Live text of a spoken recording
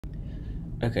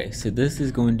Okay, so this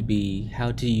is going to be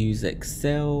how to use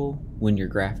Excel when you're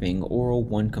graphing oral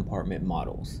one compartment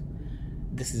models.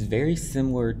 This is very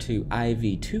similar to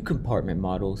IV two compartment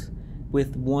models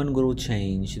with one little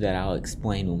change that I'll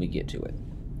explain when we get to it.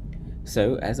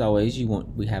 So as always,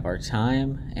 we have our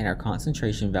time and our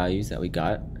concentration values that we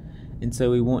got, and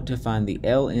so we want to find the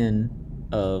ln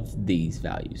of these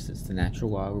values. It's the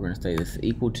natural log. We're going to say this is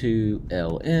equal to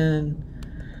ln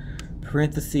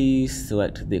parentheses,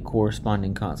 select the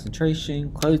corresponding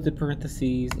concentration, close the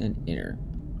parentheses, and enter.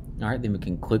 Alright, then we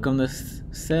can click on this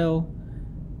cell,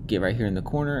 get right here in the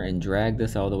corner, and drag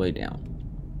this all the way down.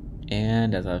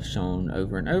 And as I've shown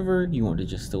over and over, you want to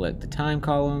just select the time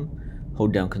column,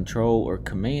 hold down Control or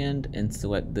Command, and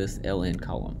select this LN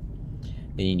column.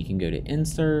 Then you can go to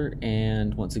Insert,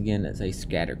 and once again, it's a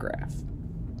scatter graph.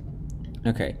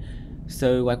 Okay.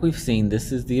 So like we've seen,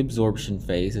 this is the absorption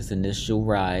phase, this initial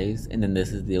rise, and then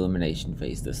this is the elimination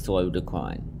phase, the slow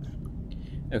decline.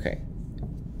 Okay,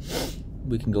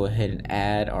 we can go ahead and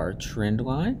add our trend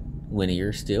line,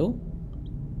 linear still,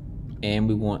 and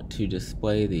we want to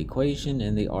display the equation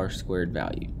and the R squared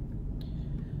value.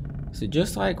 So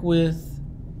just like with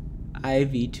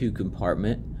IV2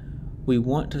 compartment, we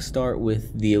want to start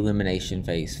with the elimination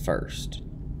phase first.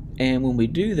 And when we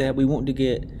do that, we want to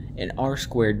get an R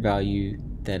squared value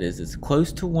that is as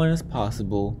close to 1 as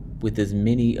possible with as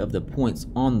many of the points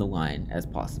on the line as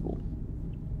possible.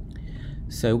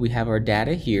 So we have our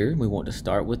data here. We want to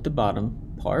start with the bottom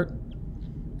part,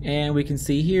 and we can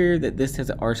see here that this has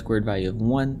an R squared value of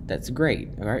 1. That's great.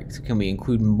 Alright, so can we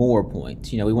include more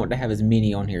points? We want to have as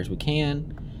many on here as we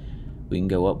can. We can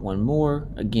go up one more.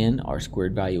 Again, R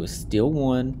squared value is still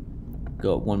 1.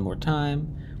 Go up one more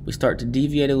time. We start to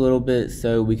deviate a little bit,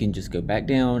 so we can just go back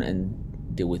down and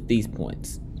deal with these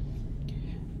points.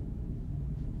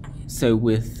 So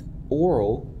with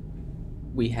oral,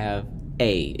 we have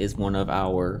A is one of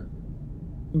our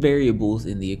variables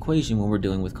in the equation when we're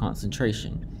dealing with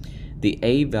concentration. The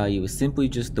A value is simply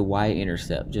just the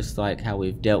y-intercept, just like how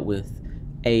we've dealt with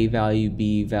A value,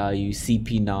 B value,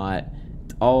 CP naught.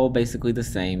 It's all basically the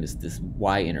same as this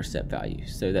y-intercept value.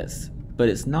 So but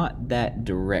it's not that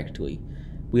directly.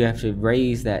 We have to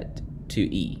raise that to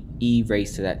E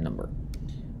raised to that number.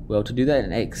 Well, to do that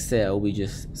in Excel, we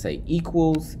just say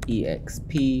equals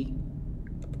exp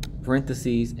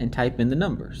parentheses and type in the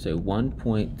number. So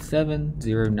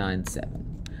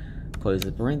 1.7097. Close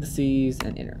the parentheses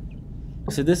and enter.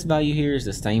 So this value here is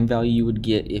the same value you would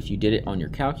get if you did it on your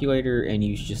calculator and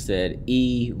you just said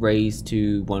E raised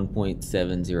to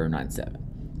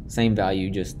 1.7097. Same value,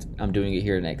 just I'm doing it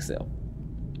here in Excel.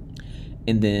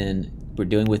 And then we're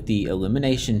dealing with the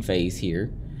elimination phase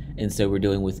here, and so we're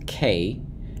dealing with K,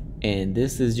 and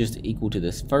this is just equal to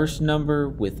this first number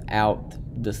without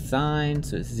the sign,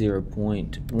 so it's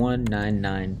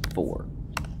 0.1994.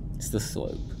 It's the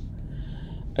slope.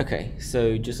 Okay,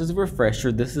 so just as a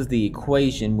refresher, this is the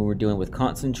equation when we're dealing with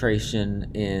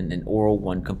concentration in an oral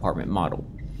one compartment model.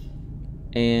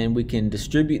 And we can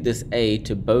distribute this A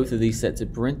to both of these sets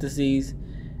of parentheses,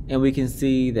 and we can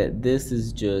see that this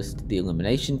is just the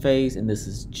elimination phase and this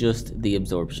is just the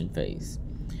absorption phase.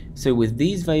 So with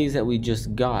these values that we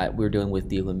just got, we're dealing with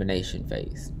the elimination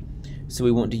phase. So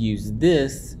we want to use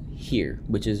this here,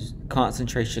 which is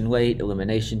concentration rate,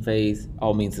 elimination phase,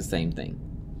 all means the same thing.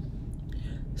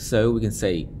 So we can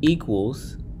say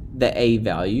equals the A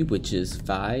value, which is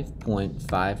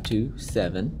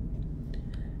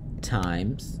 5.527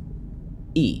 times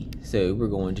E. So we're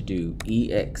going to do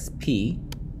exp.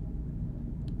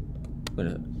 I'm going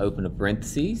to open a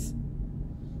parentheses,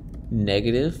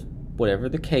 negative whatever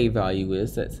the K value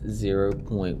is, that's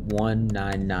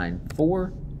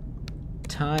 0.1994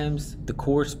 times the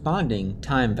corresponding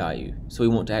time value. So we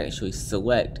want to actually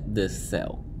select this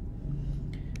cell.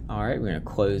 Alright, we're going to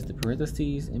close the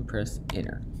parentheses and press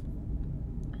enter.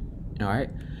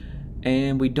 Alright,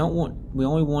 and we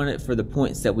only want it for the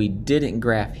points that we didn't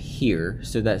graph here,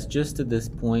 so that's just to this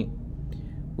point.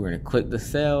 We're going to click the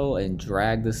cell and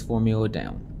drag this formula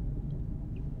down.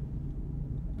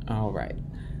 Alright,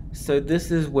 so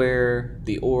this is where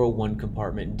the oral one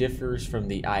compartment differs from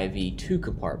the IV2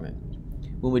 compartment.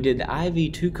 When we did the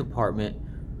IV2 compartment,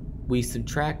 we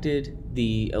subtracted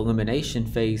the elimination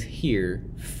phase here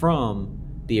from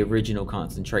the original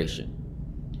concentration.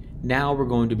 Now we're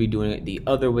going to be doing it the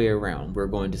other way around. We're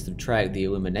going to subtract the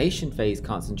elimination phase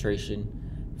concentration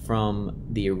from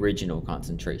the original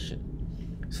concentration.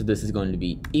 So this is going to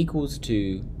be equals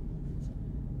to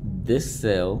this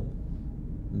cell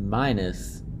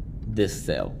minus this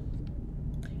cell.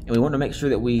 And we want to make sure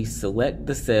that we select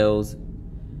the cells.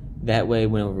 That way,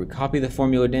 whenever we copy the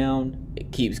formula down,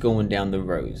 it keeps going down the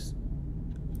rows.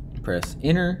 Press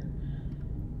enter,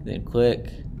 then click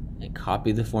and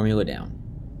copy the formula down.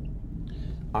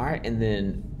 Alright, and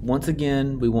then once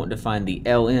again we want to find the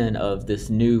ln of this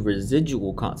new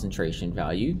residual concentration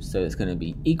value, so it's going to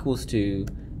be equals to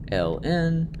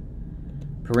ln,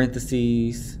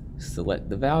 parentheses, select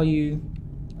the value,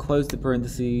 close the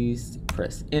parentheses,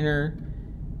 press enter,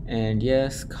 and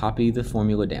yes, copy the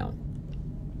formula down.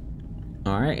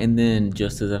 Alright, and then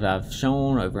just as I've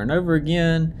shown over and over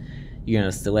again, you're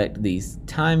going to select these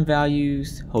time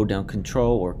values, hold down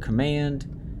Control or Command,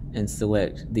 and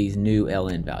select these new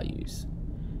ln values.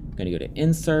 I'm going to go to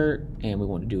Insert, and we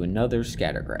want to do another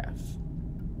scatter graph.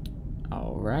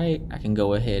 Alright, I can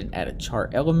go ahead and add a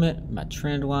chart element, my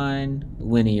trend line,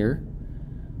 linear,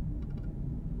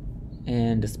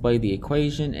 and display the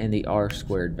equation and the r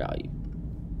squared value.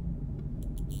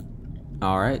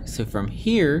 Alright, so from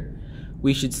here,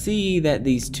 we should see that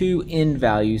these two n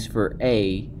values for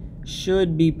A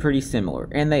should be pretty similar,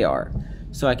 and they are.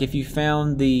 So like if you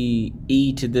found the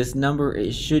e to this number,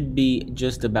 it should be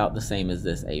just about the same as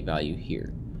this A value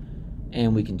here.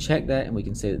 And we can check that, and we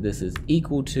can say that this is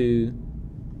equal to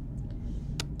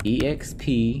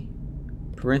exp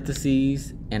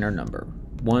parentheses and our number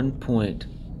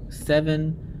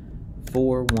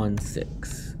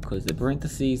 1.7416. Close the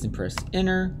parentheses and press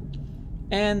enter,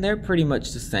 and they're pretty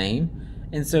much the same.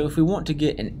 And so if we want to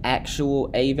get an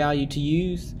actual A value to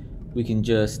use, we can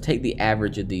just take the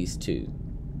average of these two.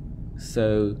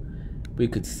 So we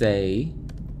could say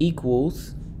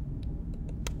equals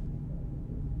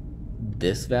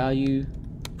this value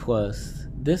plus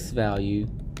this value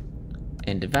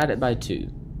and divide it by 2.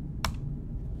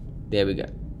 There we go.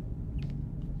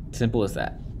 Simple as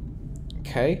that.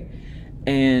 Okay,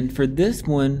 and for this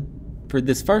one, for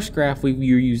this first graph, we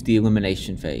use the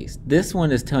elimination phase. This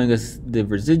one is telling us the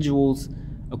residuals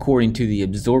according to the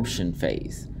absorption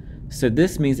phase. So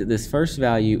this means that this first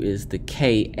value is the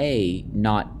Ka,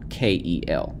 not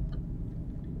Kel.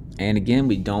 And again,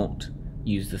 we don't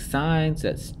use the signs.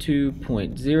 That's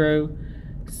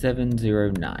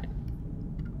 2.0709.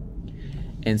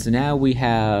 And so now we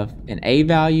have an A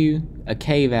value, a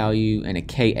K value, and a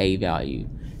Ka value,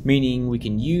 meaning we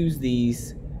can use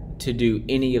these to do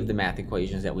any of the math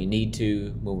equations that we need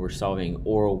to when we're solving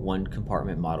oral one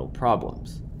compartment model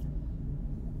problems.